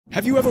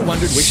Have you ever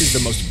wondered which is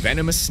the most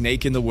venomous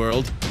snake in the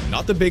world?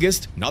 Not the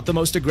biggest, not the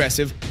most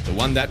aggressive, the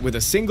one that with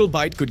a single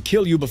bite could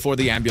kill you before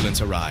the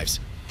ambulance arrives.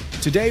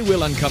 Today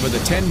we'll uncover the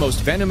 10 most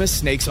venomous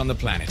snakes on the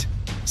planet.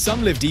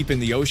 Some live deep in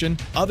the ocean,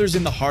 others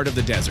in the heart of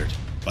the desert.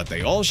 But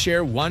they all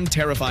share one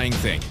terrifying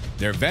thing.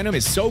 Their venom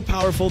is so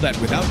powerful that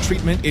without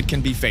treatment it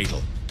can be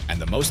fatal. And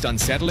the most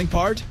unsettling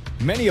part?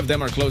 Many of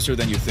them are closer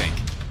than you think.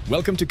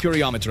 Welcome to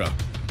Curiometro.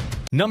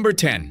 Number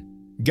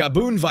 10.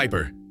 Gaboon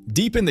viper.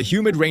 Deep in the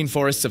humid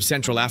rainforests of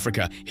Central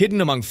Africa,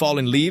 hidden among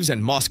fallen leaves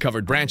and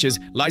moss-covered branches,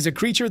 lies a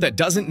creature that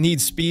doesn't need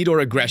speed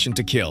or aggression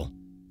to kill.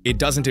 It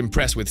doesn't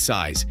impress with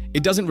size.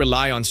 It doesn't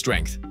rely on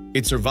strength.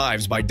 It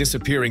survives by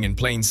disappearing in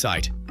plain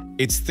sight.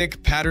 Its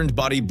thick, patterned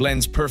body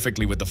blends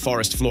perfectly with the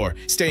forest floor,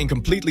 staying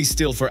completely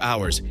still for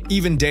hours,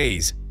 even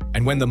days.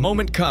 And when the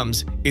moment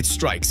comes, it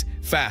strikes,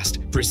 fast,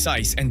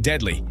 precise, and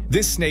deadly.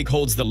 This snake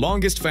holds the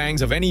longest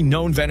fangs of any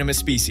known venomous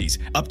species,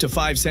 up to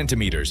 5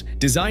 centimeters,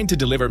 designed to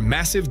deliver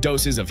massive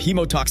doses of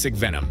hemotoxic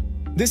venom.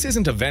 This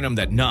isn't a venom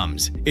that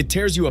numbs. It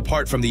tears you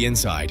apart from the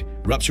inside,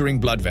 rupturing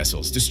blood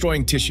vessels,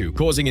 destroying tissue,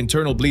 causing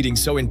internal bleeding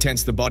so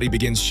intense the body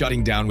begins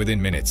shutting down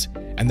within minutes.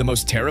 And the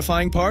most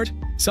terrifying part?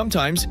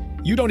 Sometimes,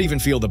 you don't even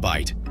feel the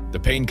bite. The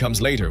pain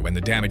comes later when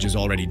the damage is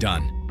already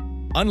done.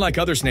 Unlike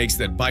other snakes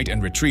that bite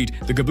and retreat,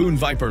 the Gaboon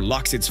viper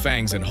locks its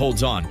fangs and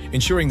holds on,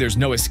 ensuring there's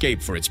no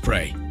escape for its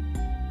prey.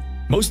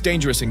 Most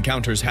dangerous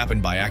encounters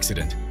happen by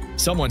accident.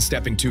 Someone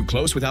stepping too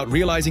close without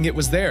realizing it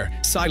was there,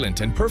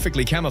 silent and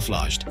perfectly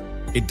camouflaged.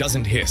 It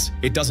doesn't hiss,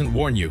 it doesn't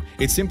warn you,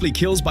 it simply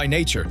kills by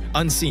nature,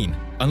 unseen,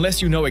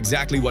 unless you know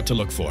exactly what to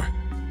look for.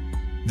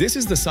 This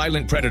is the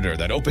silent predator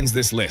that opens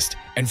this list,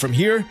 and from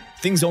here,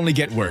 things only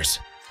get worse.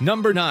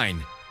 Number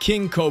 9.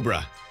 King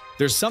cobra.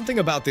 There's something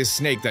about this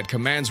snake that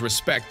commands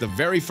respect the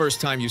very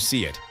first time you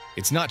see it.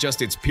 It's not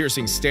just its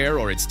piercing stare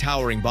or its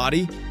towering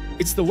body.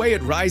 It's the way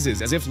it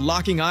rises, as if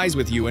locking eyes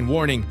with you and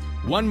warning,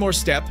 one more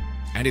step,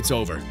 and it's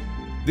over.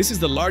 This is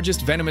the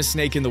largest venomous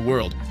snake in the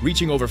world,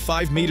 reaching over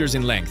 5 meters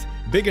in length,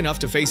 big enough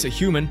to face a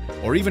human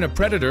or even a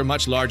predator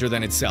much larger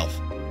than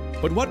itself.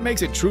 But what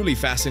makes it truly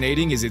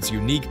fascinating is its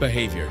unique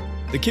behavior.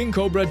 The king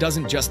cobra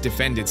doesn't just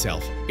defend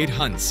itself, it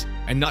hunts.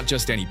 And not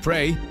just any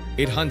prey,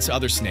 it hunts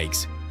other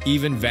snakes,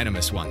 even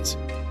venomous ones.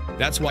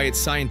 That's why its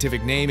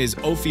scientific name is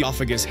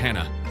Ophiophagus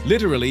hanna,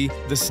 literally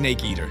the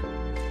snake eater.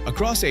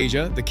 Across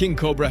Asia, the king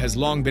cobra has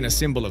long been a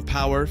symbol of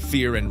power,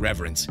 fear, and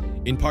reverence.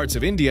 In parts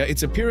of India,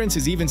 its appearance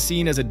is even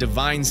seen as a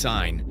divine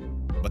sign.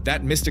 But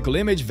that mystical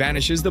image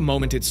vanishes the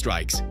moment it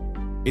strikes.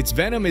 Its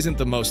venom isn't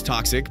the most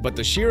toxic, but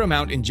the sheer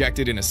amount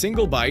injected in a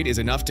single bite is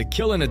enough to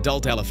kill an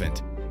adult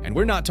elephant. And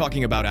we're not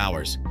talking about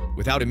hours.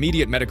 Without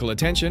immediate medical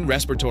attention,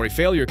 respiratory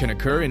failure can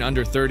occur in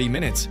under 30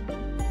 minutes.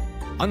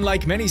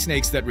 Unlike many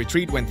snakes that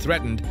retreat when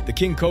threatened, the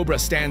king cobra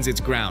stands its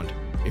ground.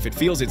 If it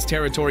feels its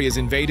territory is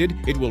invaded,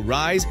 it will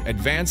rise,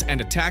 advance, and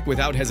attack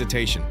without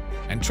hesitation.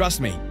 And trust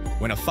me,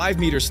 when a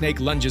 5-meter snake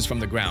lunges from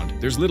the ground,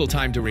 there's little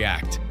time to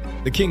react.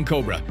 The king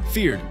cobra,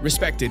 feared,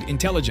 respected,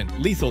 intelligent,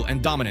 lethal,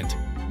 and dominant.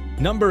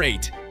 Number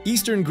 8.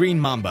 Eastern green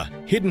mamba.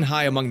 Hidden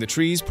high among the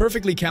trees,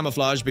 perfectly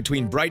camouflaged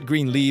between bright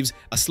green leaves,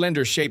 a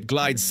slender shape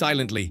glides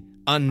silently,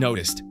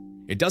 unnoticed.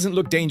 It doesn't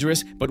look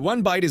dangerous, but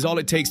one bite is all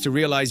it takes to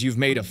realize you've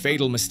made a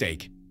fatal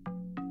mistake.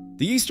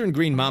 The eastern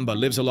green mamba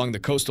lives along the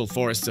coastal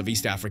forests of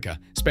East Africa,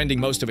 spending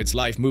most of its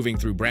life moving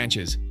through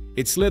branches.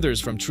 It slithers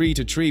from tree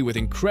to tree with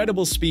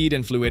incredible speed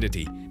and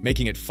fluidity,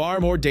 making it far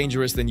more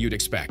dangerous than you'd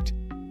expect.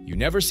 You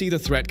never see the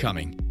threat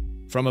coming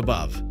from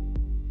above.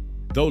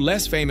 Though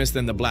less famous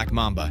than the black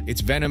mamba,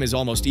 its venom is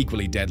almost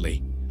equally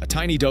deadly. A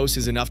tiny dose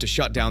is enough to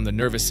shut down the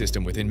nervous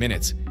system within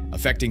minutes,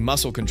 affecting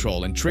muscle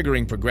control and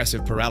triggering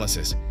progressive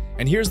paralysis.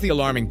 And here's the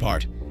alarming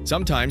part.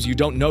 Sometimes you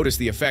don't notice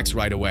the effects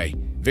right away.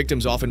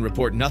 Victims often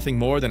report nothing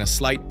more than a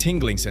slight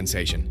tingling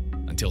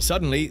sensation, until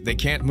suddenly they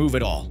can't move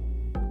at all.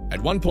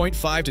 At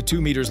 1.5 to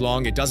 2 meters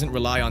long, it doesn't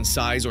rely on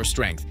size or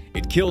strength.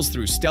 It kills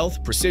through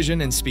stealth,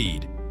 precision, and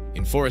speed.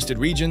 In forested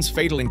regions,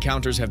 fatal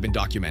encounters have been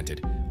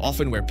documented,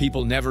 often where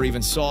people never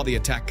even saw the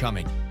attack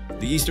coming.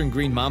 The eastern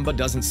green mamba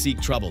doesn't seek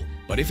trouble,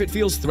 but if it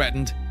feels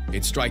threatened,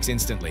 it strikes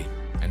instantly.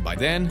 And by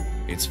then,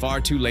 it's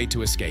far too late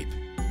to escape.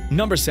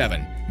 Number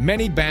 7.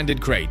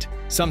 Many-banded krait.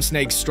 Some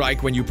snakes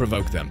strike when you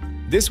provoke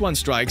them. This one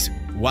strikes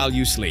while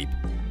you sleep.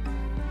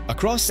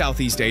 Across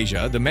Southeast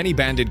Asia, the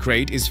many-banded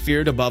krait is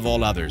feared above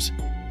all others.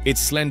 Its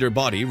slender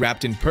body,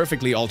 wrapped in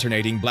perfectly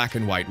alternating black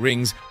and white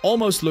rings,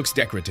 almost looks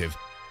decorative.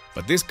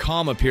 But this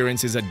calm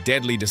appearance is a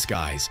deadly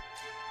disguise.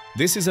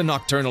 This is a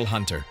nocturnal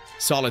hunter,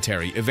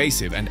 solitary,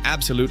 evasive, and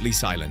absolutely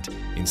silent.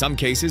 In some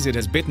cases, it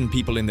has bitten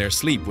people in their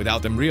sleep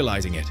without them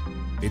realizing it.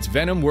 Its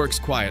venom works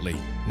quietly,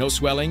 no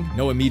swelling,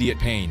 no immediate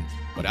pain.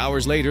 But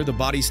hours later, the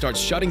body starts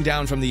shutting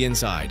down from the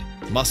inside.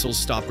 Muscles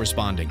stop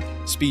responding,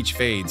 speech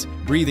fades,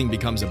 breathing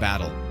becomes a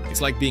battle.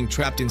 It's like being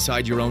trapped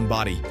inside your own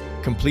body,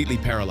 completely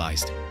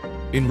paralyzed.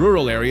 In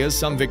rural areas,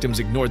 some victims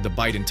ignored the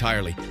bite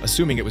entirely,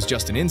 assuming it was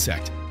just an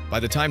insect. By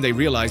the time they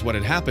realized what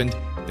had happened,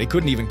 they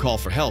couldn't even call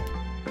for help.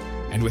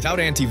 And without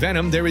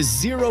anti-venom, there is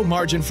zero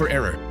margin for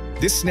error.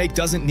 This snake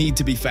doesn't need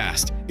to be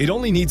fast. It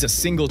only needs a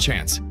single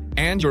chance.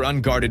 and your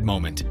unguarded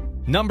moment.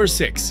 Number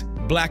 6.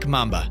 Black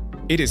mamba.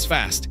 It is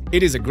fast,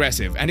 it is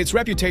aggressive, and its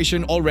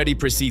reputation already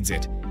precedes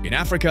it. In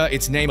Africa,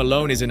 its name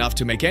alone is enough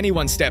to make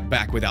anyone step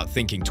back without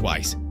thinking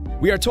twice.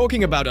 We are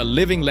talking about a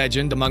living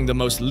legend among the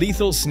most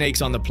lethal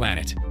snakes on the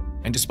planet.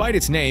 And despite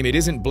its name, it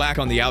isn't black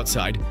on the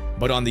outside,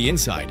 but on the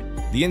inside.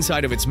 The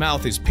inside of its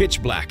mouth is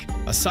pitch black,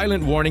 a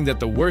silent warning that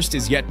the worst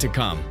is yet to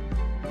come.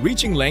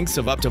 Reaching lengths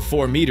of up to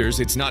 4 meters,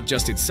 it's not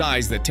just its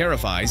size that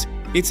terrifies,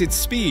 it's its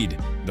speed.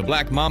 The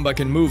black mamba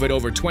can move at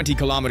over 20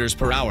 kilometers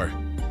per hour.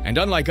 And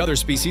unlike other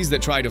species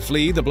that try to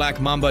flee, the black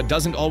mamba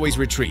doesn't always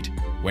retreat.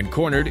 When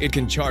cornered, it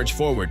can charge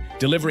forward,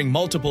 delivering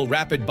multiple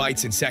rapid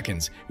bites in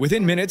seconds.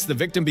 Within minutes, the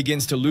victim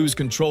begins to lose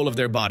control of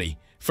their body.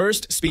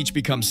 First, speech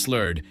becomes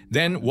slurred,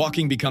 then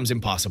walking becomes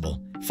impossible.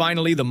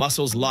 Finally, the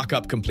muscles lock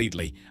up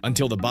completely,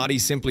 until the body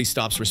simply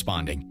stops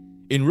responding.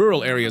 In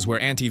rural areas where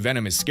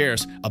anti-venom is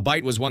scarce, a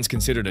bite was once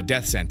considered a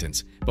death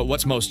sentence. But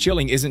what's most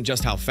chilling isn't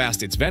just how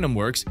fast its venom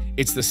works,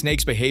 it's the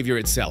snake's behavior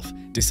itself.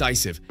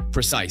 Decisive,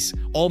 precise,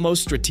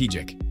 almost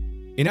strategic.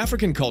 In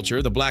African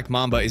culture, the black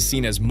mamba is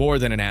seen as more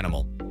than an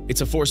animal. It's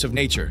a force of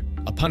nature,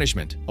 a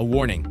punishment, a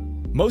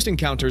warning. Most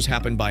encounters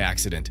happen by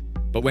accident,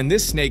 but when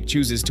this snake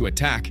chooses to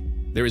attack,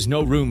 there is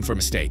no room for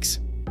mistakes.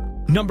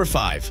 Number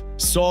 5.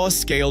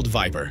 Saw-scaled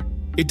viper.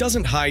 It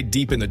doesn't hide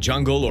deep in the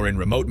jungle or in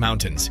remote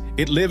mountains.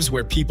 It lives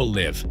where people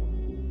live.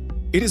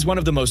 It is one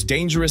of the most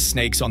dangerous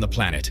snakes on the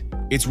planet.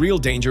 Its real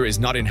danger is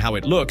not in how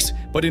it looks,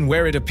 but in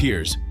where it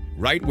appears,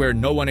 right where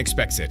no one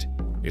expects it.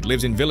 It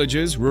lives in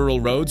villages,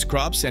 rural roads,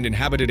 crops, and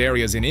inhabited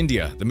areas in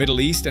India, the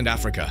Middle East, and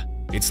Africa.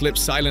 It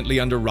slips silently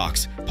under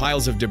rocks,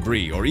 piles of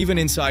debris, or even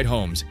inside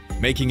homes,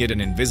 making it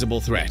an invisible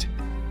threat.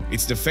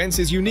 Its defense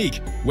is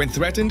unique. When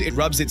threatened, it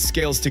rubs its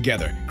scales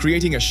together,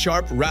 creating a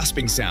sharp,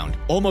 rasping sound,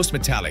 almost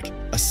metallic,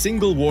 a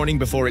single warning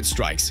before it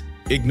strikes.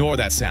 Ignore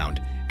that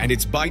sound, and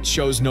its bite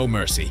shows no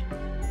mercy.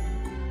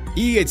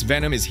 Its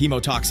venom is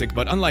hemotoxic,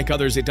 but unlike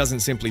others, it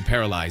doesn't simply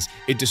paralyze.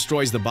 It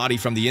destroys the body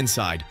from the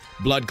inside.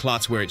 Blood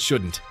clots where it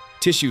shouldn't.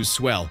 Tissues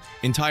swell.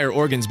 Entire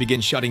organs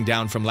begin shutting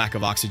down from lack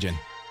of oxygen.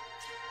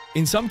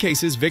 In some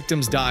cases,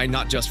 victims die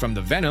not just from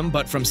the venom,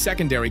 but from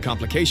secondary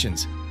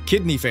complications.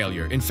 Kidney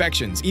failure,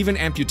 infections, even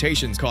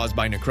amputations caused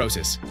by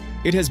necrosis.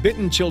 It has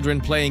bitten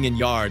children playing in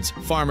yards,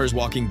 farmers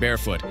walking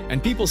barefoot,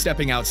 and people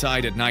stepping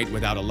outside at night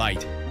without a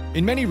light.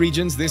 In many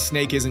regions, this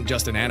snake isn't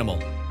just an animal.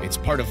 It's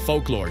part of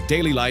folklore,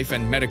 daily life,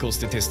 and medical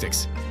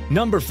statistics.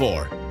 Number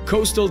 4.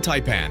 Coastal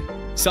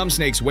taipan. Some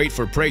snakes wait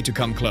for prey to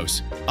come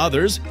close.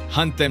 Others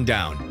hunt them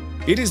down.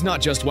 It is not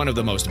just one of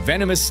the most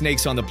venomous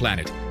snakes on the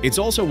planet. It's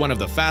also one of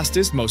the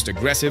fastest, most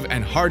aggressive,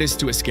 and hardest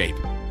to escape.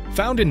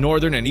 Found in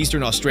northern and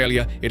eastern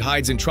Australia, it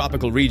hides in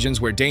tropical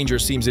regions where danger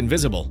seems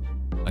invisible.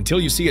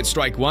 Until you see it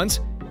strike once,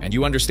 and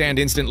you understand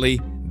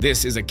instantly,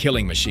 this is a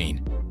killing machine.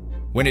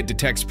 When it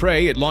detects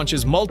prey, it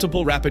launches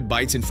multiple rapid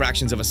bites in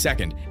fractions of a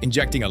second,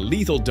 injecting a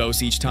lethal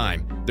dose each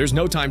time. There's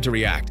no time to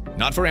react.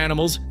 Not for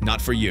animals,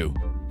 not for you.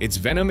 Its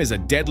venom is a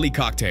deadly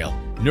cocktail.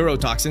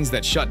 Neurotoxins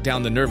that shut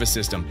down the nervous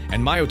system,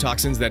 and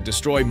myotoxins that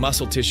destroy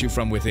muscle tissue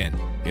from within.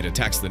 It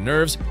attacks the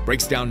nerves,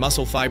 breaks down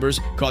muscle fibers,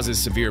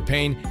 causes severe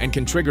pain, and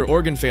can trigger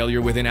organ failure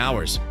within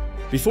hours.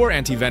 Before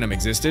anti-venom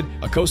existed,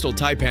 a coastal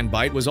taipan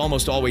bite was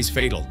almost always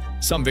fatal.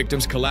 Some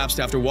victims collapsed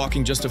after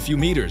walking just a few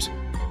meters.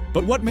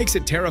 But what makes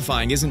it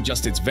terrifying isn't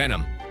just its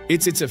venom,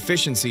 it's its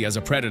efficiency as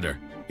a predator.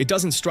 It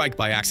doesn't strike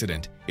by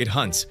accident. It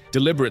hunts,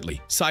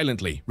 deliberately,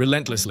 silently,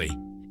 relentlessly.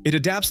 It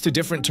adapts to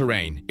different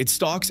terrain, it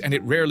stalks, and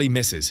it rarely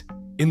misses.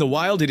 In the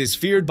wild, it is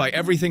feared by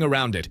everything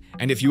around it,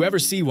 and if you ever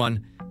see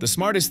one, the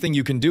smartest thing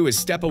you can do is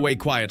step away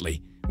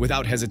quietly,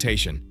 without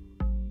hesitation.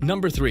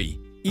 Number 3.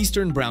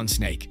 Eastern brown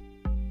snake.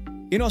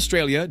 In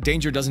Australia,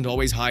 danger doesn't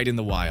always hide in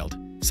the wild.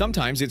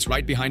 Sometimes it's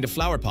right behind a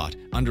flower pot,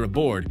 under a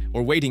board,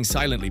 or waiting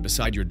silently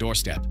beside your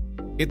doorstep.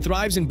 It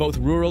thrives in both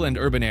rural and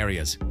urban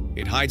areas.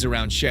 It hides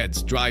around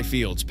sheds, dry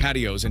fields,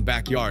 patios, and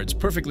backyards,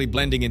 perfectly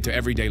blending into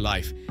everyday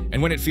life.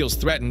 And when it feels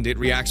threatened, it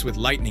reacts with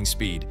lightning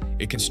speed.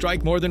 It can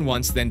strike more than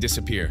once, then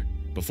disappear,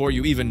 before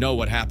you even know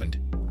what happened.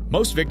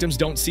 Most victims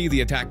don't see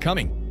the attack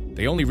coming.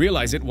 They only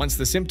realize it once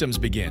the symptoms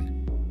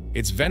begin.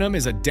 Its venom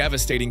is a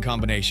devastating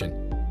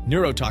combination.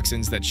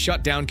 Neurotoxins that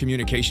shut down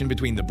communication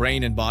between the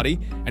brain and body,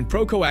 and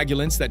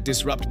procoagulants that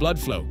disrupt blood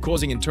flow,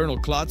 causing internal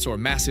clots or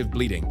massive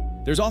bleeding.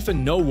 There's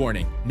often no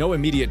warning, no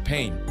immediate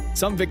pain.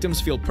 Some victims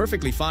feel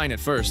perfectly fine at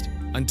first,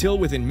 until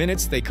within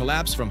minutes they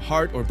collapse from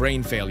heart or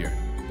brain failure.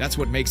 That's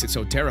what makes it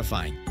so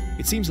terrifying.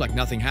 It seems like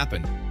nothing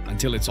happened,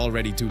 until it's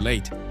already too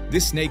late.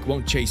 This snake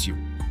won't chase you,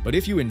 but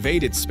if you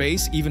invade its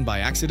space, even by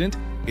accident,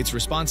 its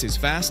response is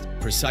fast,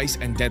 precise,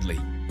 and deadly.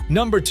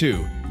 Number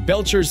 2.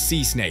 Belcher's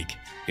sea snake.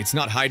 It's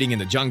not hiding in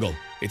the jungle.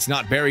 It's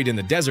not buried in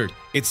the desert.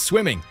 It's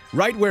swimming,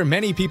 right where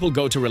many people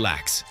go to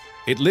relax.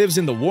 It lives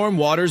in the warm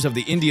waters of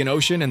the Indian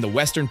Ocean and the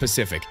Western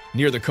Pacific,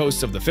 near the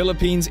coasts of the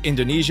Philippines,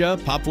 Indonesia,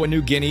 Papua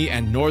New Guinea,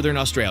 and northern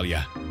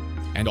Australia.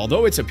 And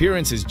although its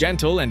appearance is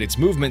gentle and its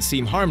movements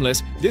seem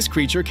harmless, this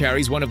creature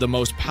carries one of the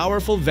most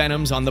powerful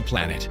venoms on the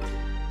planet.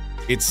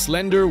 Its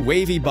slender,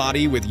 wavy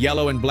body with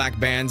yellow and black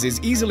bands is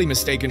easily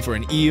mistaken for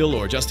an eel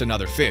or just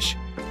another fish.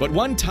 But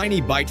one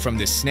tiny bite from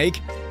this snake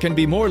can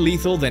be more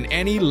lethal than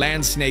any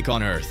land snake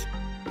on Earth.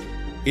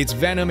 Its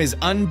venom is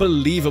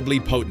unbelievably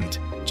potent.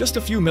 Just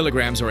a few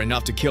milligrams are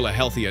enough to kill a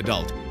healthy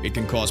adult. It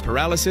can cause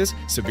paralysis,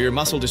 severe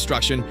muscle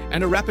destruction,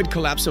 and a rapid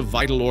collapse of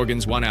vital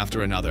organs one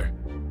after another.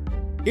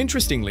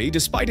 Interestingly,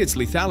 despite its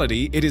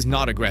lethality, it is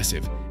not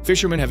aggressive.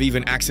 Fishermen have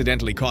even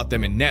accidentally caught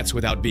them in nets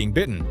without being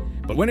bitten.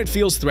 But when it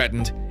feels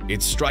threatened,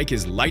 its strike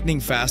is lightning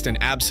fast and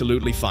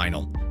absolutely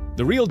final.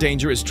 The real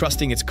danger is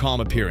trusting its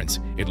calm appearance.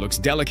 It looks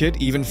delicate,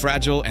 even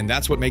fragile, and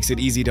that's what makes it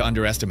easy to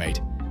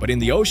underestimate. But in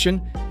the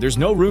ocean, there's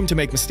no room to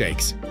make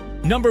mistakes.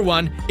 Number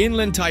 1.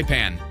 Inland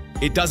taipan.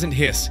 It doesn't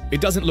hiss,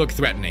 it doesn't look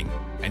threatening,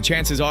 and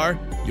chances are,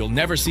 you'll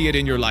never see it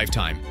in your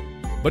lifetime.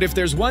 But if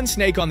there's one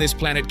snake on this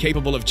planet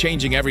capable of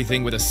changing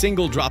everything with a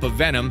single drop of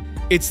venom,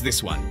 it's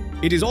this one.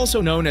 It is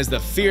also known as the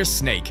fierce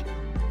snake.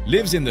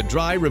 Lives in the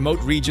dry,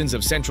 remote regions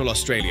of Central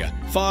Australia,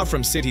 far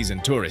from cities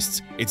and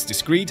tourists. It's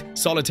discreet,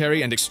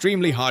 solitary, and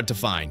extremely hard to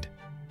find.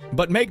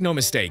 But make no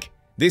mistake,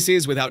 this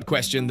is without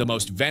question the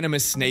most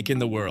venomous snake in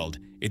the world.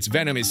 Its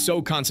venom is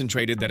so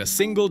concentrated that a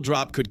single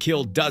drop could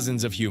kill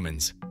dozens of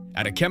humans.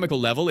 At a chemical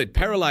level, it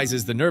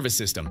paralyzes the nervous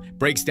system,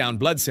 breaks down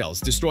blood cells,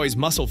 destroys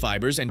muscle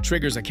fibers, and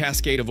triggers a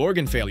cascade of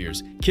organ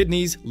failures: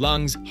 kidneys,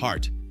 lungs,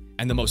 heart.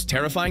 And the most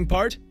terrifying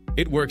part?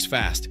 It works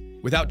fast.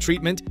 Without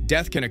treatment,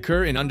 death can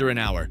occur in under an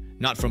hour,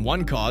 not from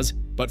one cause,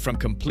 but from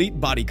complete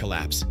body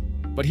collapse.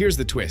 But here's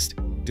the twist.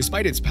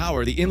 Despite its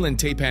power, the inland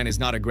taipan is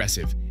not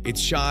aggressive.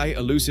 It's shy,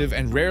 elusive,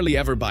 and rarely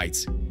ever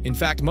bites. In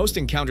fact, most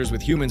encounters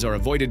with humans are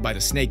avoided by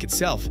the snake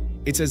itself.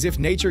 It's as if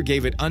nature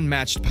gave it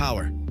unmatched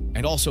power,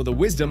 and also the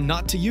wisdom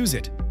not to use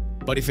it.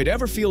 But if it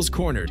ever feels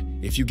cornered,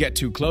 if you get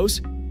too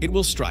close, it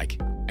will strike.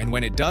 And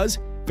when it does,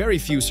 very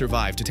few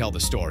survive to tell the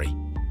story.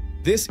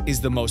 This is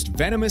the most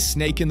venomous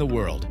snake in the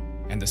world.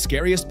 And the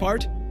scariest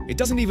part? It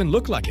doesn't even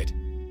look like it.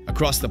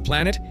 Across the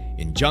planet,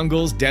 in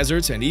jungles,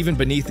 deserts, and even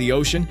beneath the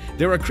ocean,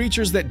 there are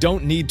creatures that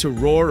don't need to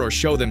roar or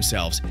show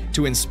themselves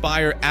to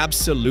inspire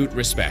absolute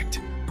respect.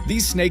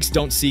 These snakes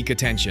don't seek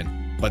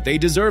attention, but they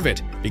deserve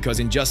it, because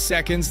in just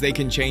seconds they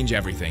can change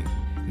everything.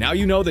 Now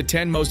you know the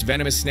 10 most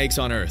venomous snakes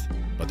on Earth,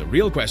 but the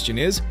real question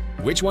is,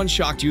 which one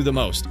shocked you the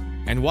most?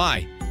 And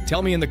why?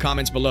 Tell me in the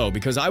comments below,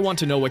 because I want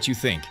to know what you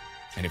think.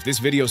 And if this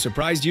video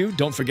surprised you,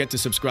 don't forget to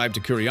subscribe to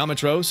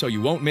Curiometro so you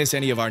won't miss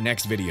any of our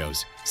next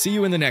videos. See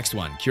you in the next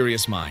one,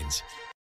 Curious Minds.